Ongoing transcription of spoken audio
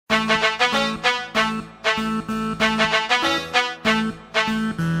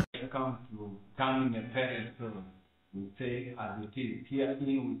becoming a parent. So we say as it is. Here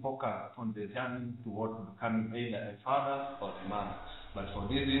we focus on the journey towards becoming either a father or a mother. But for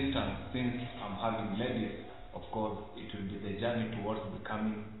this instance, since I'm having ladies, of course, it will be the journey towards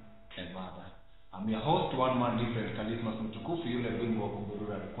becoming a mother. I'm your host, one man different, Calismas Mtukufu, yule bingwa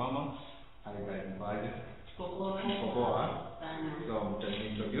kuburura kwama. Hi guys, mbaje? Popoa. So,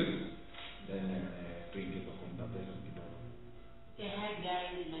 introduce, then bring people from the place kidogo. Okay, hi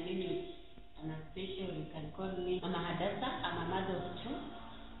guys, my name is Annastacia, you can call me Mama Hadasa. I'm a mother of two,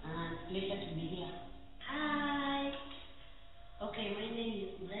 and pleasure to be here. Hi. Okay, my name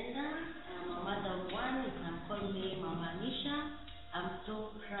is Brenda. I'm a mother of one. You can call me Mama Nisha. I'm so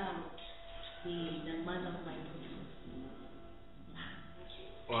proud to be the mother of my daughter.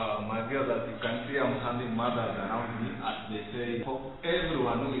 Wow, my girls, as you can see, I'm having mothers around me, as they say, for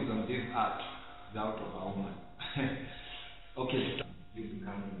everyone who is on this earth is out of a woman. Okay, you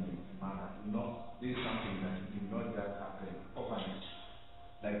becoming a mother. No, this is something that did not just happen overnight.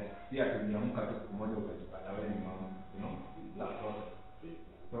 Like, here to niamka tu siku moja ukajipata wewe ni mama, you know, it's a process.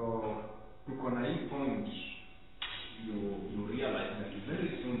 So, tuko na hii point, you realize that very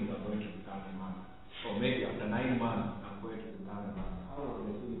soon you are going to become a mother. Or maybe after 9 months, I'm going to become a mother. How was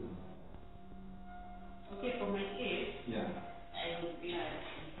the feeling? Okay, for my case, Yeah. I was glad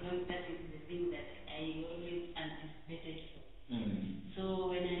because that is the thing that I always anticipated. So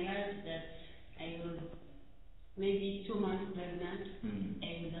when I learned that I was maybe 2 months pregnant,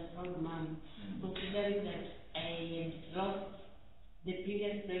 I was a proud mom, considering that I had lost the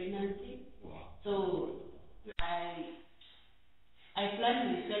previous pregnancy. Wow. So I planned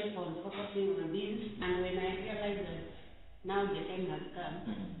myself on focusing on this, and when I realized that now the time has come,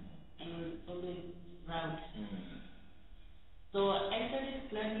 I was always proud. So I started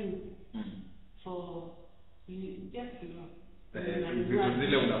planning for you just to know. But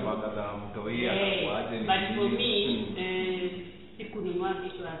for me, sikununua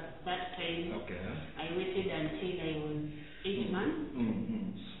vitu at that time. Okay. I waited until I was 8 months.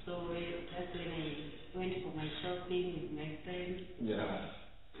 So that's when I went for my shopping with my friends. Yeah.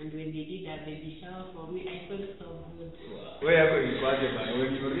 And when they did a baby shower for me, I felt so good. Wow. Where are you going, man?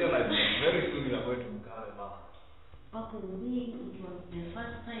 When you realize that very soon you are going to become a mom. Okay, me, it was the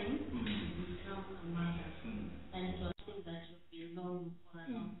first time to become a mother. And it was something that you've been longing for a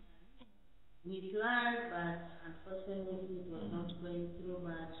long time. We planned, but unfortunately it was not going through.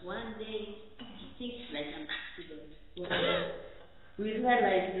 But one day, it seemed like an accident. We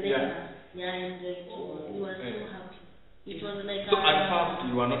realized later, and we were so happy. It was like so at first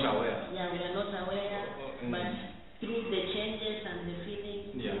you were not aware? Yeah, we were not aware, but through the changes and the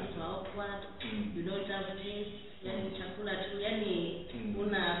feelings, things were awkward, you don't have taste, yani chakula tu, yani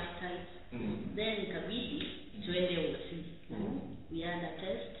una appetite. Then ikabidi tuende usi. We had a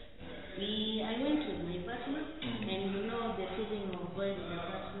test. I went with my partner, and you know the feeling of going with the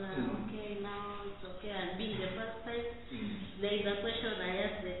partner, okay, now it's okay, and being the first time, there is a question I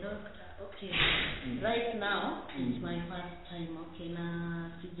asked the doctor, okay, right now, it's my first time, okay,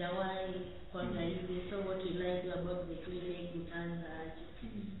 na sijawai kwanza hivi, so what will I do about the clinic,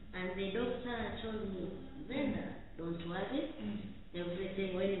 and the doctor told me, Brenda, don't worry,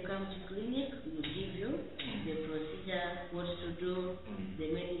 everything, when you come to clinic, we will give you the procedure, what to do,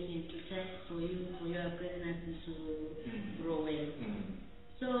 the medicine to take for you, for your pregnancy to grow well.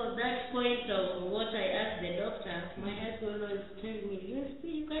 So that point of what I asked the doctor, my husband always tell me, you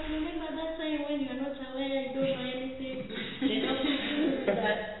can't remember that time when you're not aware, you don't know anything. The doctor said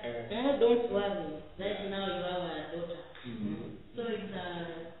that, don't worry, right now you have a daughter. So it's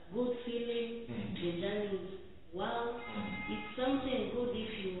a good feeling, the journey is wow. It's something good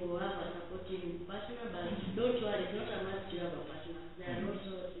if you have a supporting partner, but don't worry, it's not a must to have a partner. There are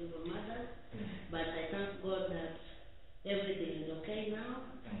also single mothers, but I thank God that everything is okay now.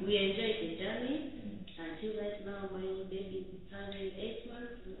 We enjoy the journey until right now my baby is turning 8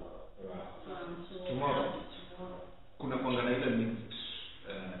 months. So I'm so tomorrow. Tomorrow. Kuna kuangana ile mixed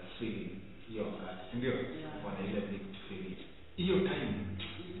feeling hiyo wakati, ndio? Kuna ile mixed feeling. Hiyo time,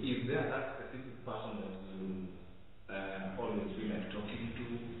 is there that specific person that you always feel like talking to?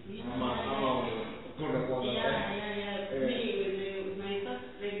 Yeah. With my first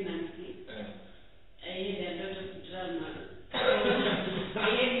pregnancy, I had a lot of drama. My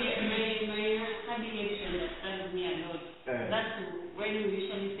hubby had to understand me a lot. That's when we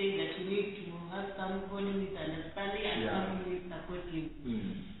usually say that you need to have someone with understanding and someone with supportive.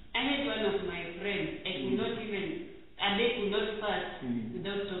 I had one of my friends, I could not even, a day could not pass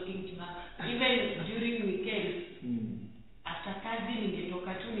without talking to her. Even during weekends, after kazi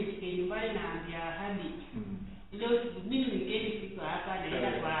ningetoka tu nifike nyumbani na ambia hubby, leo mimi weekend siko hapa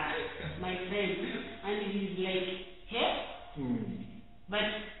naenda kwa my friend.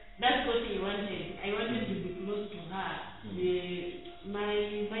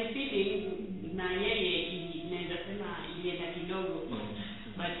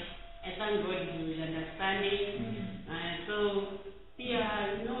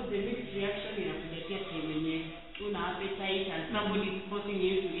 forcing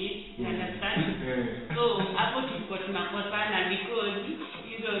him to eat, you understand? So hapo tulikuwa tunakosana because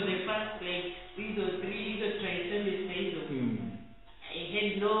the first like three trimester hizo. I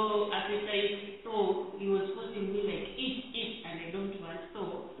had no appetite, so he was forcing me like eat and I don't want,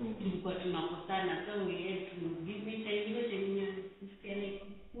 so tulikuwa tunakosana, so we had to give me time like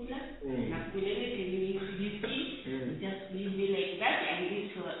kula na kulele tini just leave me like that and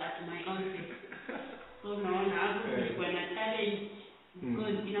eat at my own pace. So naona hapo tulikuwa na challenge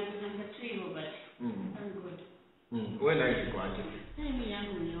because inakutanga tu hivyo, but thank God. Wewe na ilikuwa aje? Mimi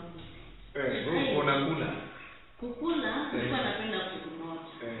yangu ni hapo. Wewe unakula? Kukula, nilikuwa napenda kukumoja.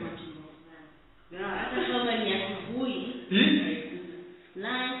 Hata kama ni asubuhi,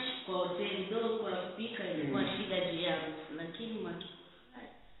 lunch kwa hoteli dogo kwa kupika ilikuwa shida juu yangu, lakini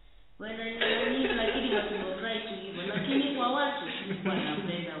whether ni nini, lakini matumbo fry tu hivyo, lakini kwa watu nilikuwa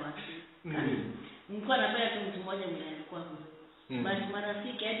napenda watu. Nilikuwa napenda tu mtu mmoja mwenye alikuwa basi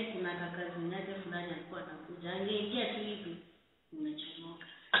marafiki, hadi kuna kaka zinaje fulani alikuwa anakuja, angeingia tu hivi unachomoka.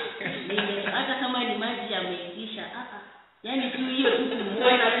 Hata kama ni maji yameitisha, yani tu hiyo tu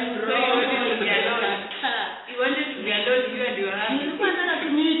kumuona roho inaona. Iwanje tuliandoni hiyo ndio hapo. Nilikuwa nataka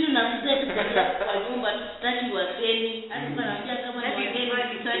tumii tu na mzee kwa nyumba tutaki wageni. Hata naambia kama ni wageni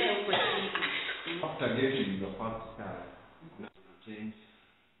wasitane huko chini. After getting the first change,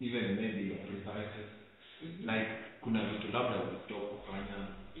 even maybe your preferences, like kuna vitu labda ulitoka kufanya,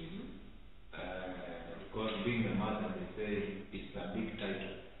 because being a mother, they say it's a big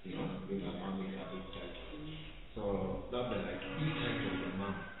title, being a mom is a big title. So labda like each title of your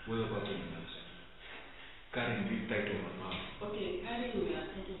mom, wewe what you mention, carrying this title of a mom. Okay, carrying your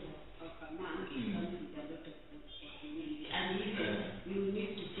title of a mom comes with a lot of responsibility, and you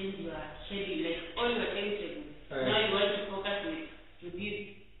need to change your schedule, like all your timetable. Now you want to focus to this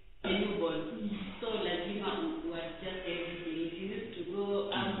newborn, so lazima adjust everything. If you used to go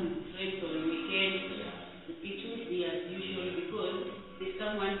out with friends on weekends, it should be as usual because there's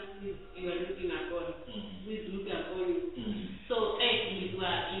someone you are looking upon, who is looking upon you. So it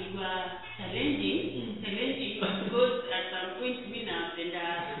was challenging because at some point we now and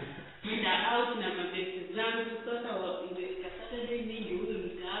out na mabesti zangu sasa ile Saturday mimi huyo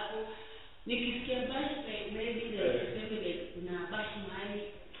nikapo nikisikia basi maybe like kuna basi mahali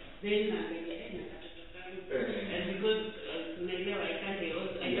then naangalia na katoto kangu, and because tunaelewa I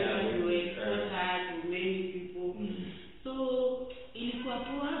don't want to expose her to many people. So ilikuwa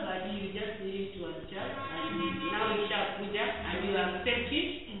poa, but you just need to adjust, and now ishakuja and you accept it.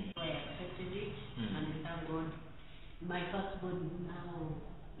 I accepted it and thank God. My firstborn now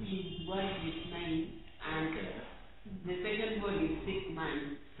is 1 is 9 and the second born is 6 months.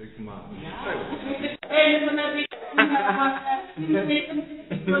 6 months. Yeah. And gonna be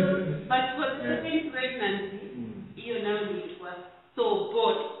but for the second pregnancy, now it was so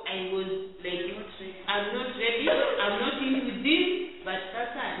bored. I was like, I'm not ready. I'm not in with this. But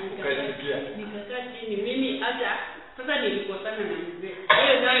sasa nikakaa chini mimi hata sasa nilikosana na mzee.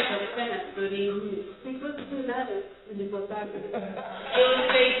 Hiyo nayo itakuwa na story nyingine. Because tunalo nilikosana. I was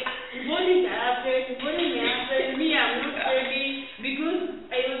like, what happened? Me, I'm not ready because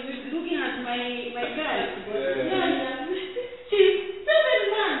I was looking at my girl. She's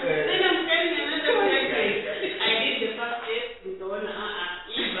 7 months. Then I'm telling another pregnant. I did the first test with the one I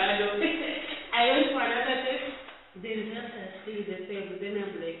went for another test. The results are still the same. Then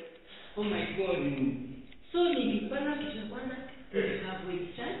I'm like, oh my God. So nilipanda kichapanda halfway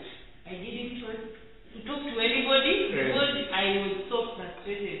church. I didn't want to talk to anybody because I was so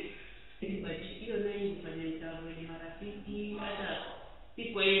frustrated. But hiyo nayo nilifanya nitawe ni marafiki hata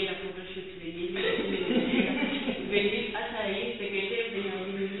sikuenda photoshoot wenyewe hata hii secretary na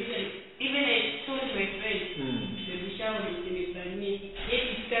even I told my friend the shower nilifanyia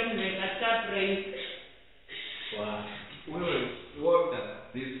it came like a surprise. Wow. What does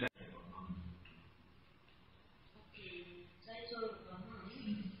this time? Okay, title of a mom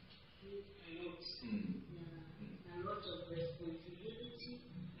is a lot of responsibility,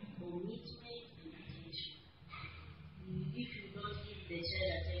 commitment, and attention. If you don't give the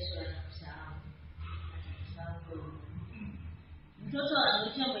child attention, atakusahau. Mtoto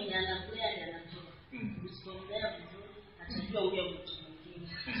anakuja mwenye anakulea ndiye anajua. Usipomlea vizuri, atajua huyo mtu mwingine.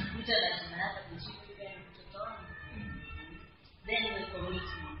 Kuta na jina yake kushika mtoto wangu. Then the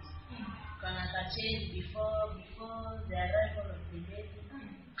commitment. Kana change before the arrival of the baby.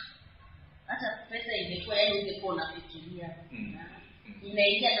 Hata pesa ingekuwa yani ungekuwa unafikiria.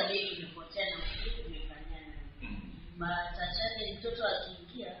 Inaingia kama hiyo imepotea na umefanyana. Matachake mtoto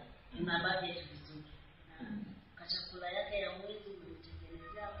akiingia una budget vizuri. Chakula yake ya mwezi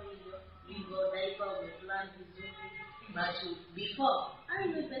umetengenezea hivyo diaper umeplan vizuri, but before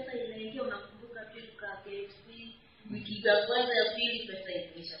Hiyo pesa inaingia, unakumbuka tu kwa KFC wiki ya kwanza ya pili pesa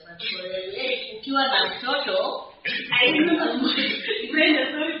inaisha. Basi ukiwa na mtoto I remember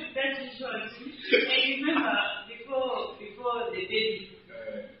Brenda, sorry to cut you short. I remember before the baby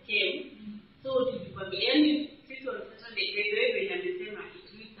came, so tulikwambia sisi wanasema wewe inasema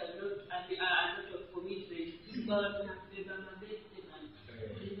it means a lot of commitment. Kwa tunabeba mabeste bana.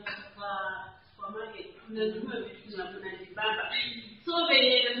 Kwa market tunanunua vitu tunajibamba. So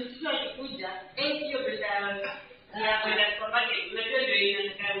venye mtu akikuja, hiyo pesa ya kwenda kwa market unajua ndio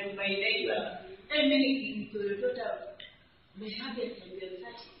inakaa kubaidai. Mimi Toyota mehabe atambia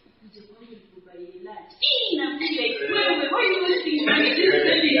sasa kuje kwangu kubai lunch. Na vile wewe why you think money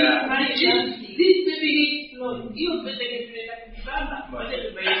this baby flow hiyo pesa inaweza kujibamba baada ya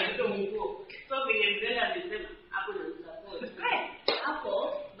kubai mtoto mkuu. So vile Brenda amesema hapo na support. Hapo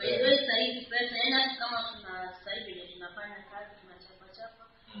bado sasa pesa ina kama tuna sasa hivi tunafanya kazi tunachapa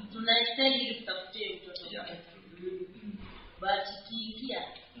tuna extend ili kutafutie mtoto pesa. But kiingia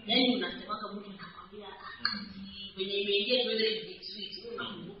yani unasemanga mtu anakwambia kwenye imeingia twende big sweet,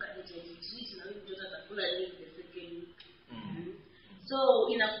 unakumbuka ile big sweet na wewe mtoto atakula nini the second week. So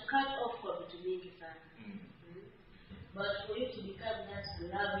ina cut off kwa vitu vingi sana. But for you to become that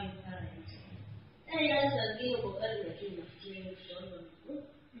loving parent, sasa ndio kwa kazi lakini nafikiri mshauri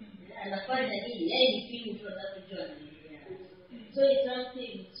anafanya nini yeye ni kitu mtu anachojua anaendelea. So it's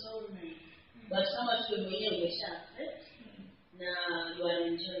something so nice. But kama tu mwenyewe umesha na you are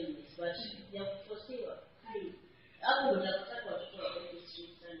enjoying this, but ya kufosiwa hapo unataka watoto wabaki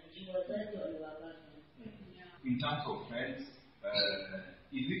street sana juu wazazi waliwabana. In terms of friends,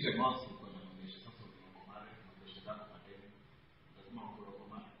 is it a must to conversation sasa kwa mara conversation kama pateni lazima uko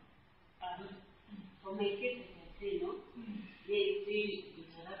mara for my kids I can say no they still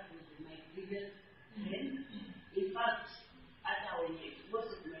interact with my previous friends. In fact when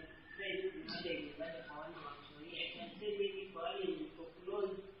most of my friends nowadays bado hawana watoto. I can say maybe for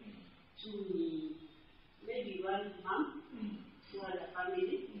close to maybe one month to the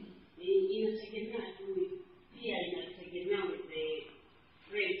family. Inategemea tu pia inategemea with the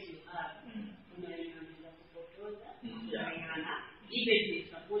friends you have. Unaweza kupotoza unaona even they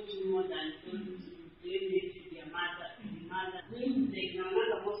support you more than your mother. They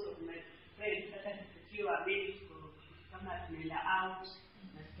know most of my friends hata tukiwa maybe kama tunaenda out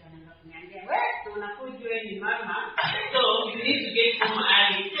nasikia kuniambia wewe unakujua ni mama so you need to get home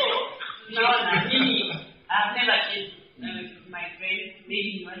early. So naona mimi I've never changed my friends.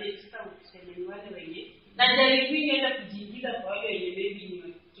 Maybe ni wale tuseme ni wale wenye na jaribu hata kujiingiza kwa wale wenye maybe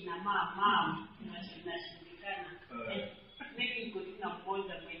ni kina mama tunashindikana. Maybe niko tuna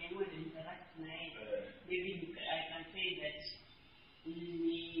mmoja mwenye mmoja interact na yeye. Maybe I can say that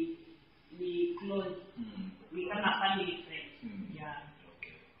ni close. We kama family friends. Yeah.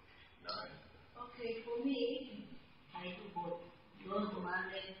 Okay, for me, I do both. Both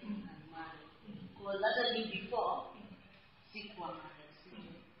married and married. Because hata me before, sikuwa married.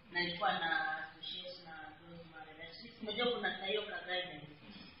 Na nilikuwa na association na those married. At least unajua kuna sayo ka guidance.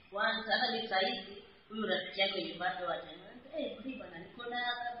 Kwanza hata ni saizi, huyu rafiki yako yenye bado wataniambia, Briba na niko na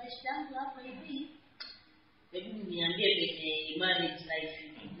best yangu hapa hivi. Hebu niambie kwenye marriage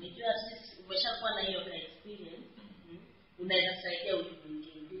life. Unajua sisi umeshakuwa na hiyo experience. Unaweza saidia mtu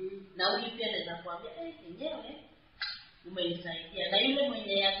mwingine. Na huyu pia anaweza kuambia yenyewe umenisaidia. Na yule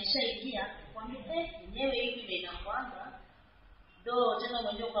mwenye akishaingia kuambia yenyewe hivi ndio inakwanga. Tena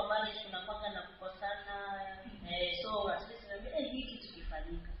mwenyewe kwa marriage tunapanga na kukosana. So asisi naambia hiki kitu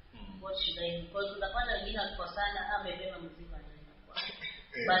kifanyika. What should I do? Because unapata wengine wakikosana amebeba mzigo anaenda kwa.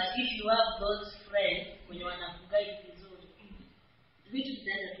 But if you have those friends wenye wanakuguide vizuri, vitu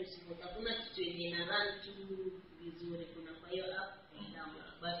vitaenda tu smooth. Hakuna kitu yenye ina run tu vizuri. Kuna kwa hiyo up and down.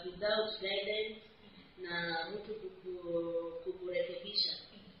 But without guidance na mtu kukurekebisha,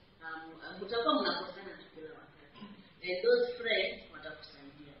 mtakuwa mnakosana tu kila wakati. And those friends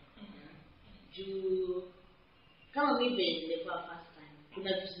watakusaidia. Juu kama mimi nilikuwa first time,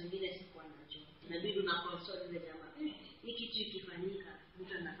 kuna vitu vingine sikuwa najua. Inabidi una consult ile jamaa. Hiki kitu kifanyika,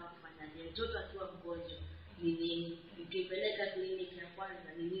 mtu anataka kufanya nini? Mtoto akiwa mgonjwa ni nini? Ukipeleka kliniki ya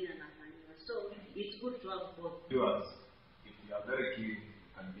kwanza ni nini anafanywa? So it's good to have both. Viewers, if you are very keen, you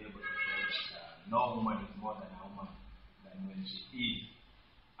can be able to tell that no woman is more than a woman than when she is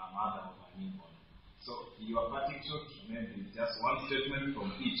a mother of a newborn. So your parting shot, maybe just one statement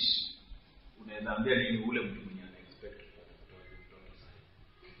from each. Unaweza ambia nini ule mtu mwenye ana expect kutoa mtoto sasa?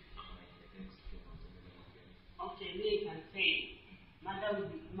 Okay, me can say mother will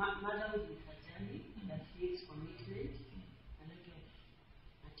be a journey that needs commitment, a lot of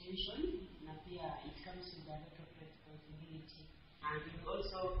attention, and it comes with a lot of responsibility. And you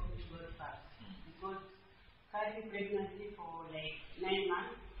also put God first. Because carrying pregnancy for like 9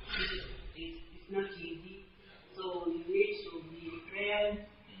 months is not easy. So you need to be in prayers.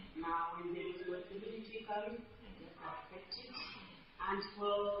 Now when the responsibility comes, just accept it. And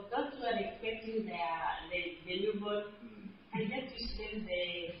for those who are expecting the newborn, I just wish them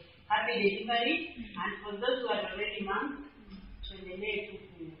the happy delivery. And for those who are already moms, to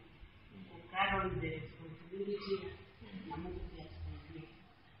carry on the responsibility.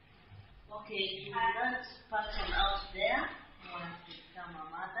 Okay, to that person out there who wants to become a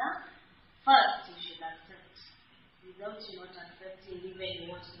mother, first you should accept. Without you not accepting, even you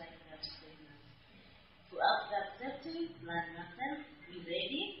won't like that pregnancy. So after accepting, plan yourself, be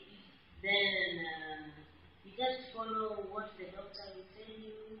ready. Then you just follow what the doctor will tell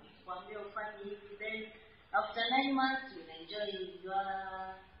you. Then after 9 months, you'll enjoy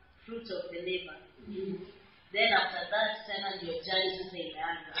your fruit of the labor. Then after that, tena ndio journey sasa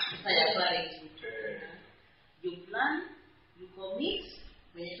inaanza. Sasa ya parenthood. You plan, you commit,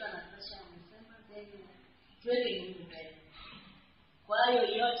 wenye tu Annastacia amesema, then tuweke Mungu mbele. Kwa hiyo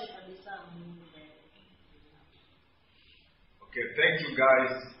yote kabisa Mungu mbele. Okay, thank you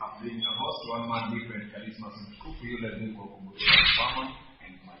guys. I'm being a host, one man different, Calismas Mtukufu, yule Mungu wa kumbuka mama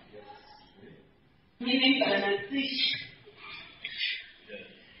and my guests. Mimi Annastacia.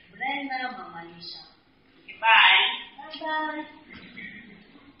 Brenda, Mama Nisha. Bye. Bye.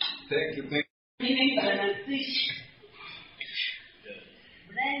 Thank you. Mimi Annastacia.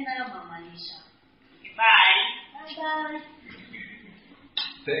 Brenda, Mama Nisha. Bye. Bye.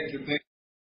 Thank you.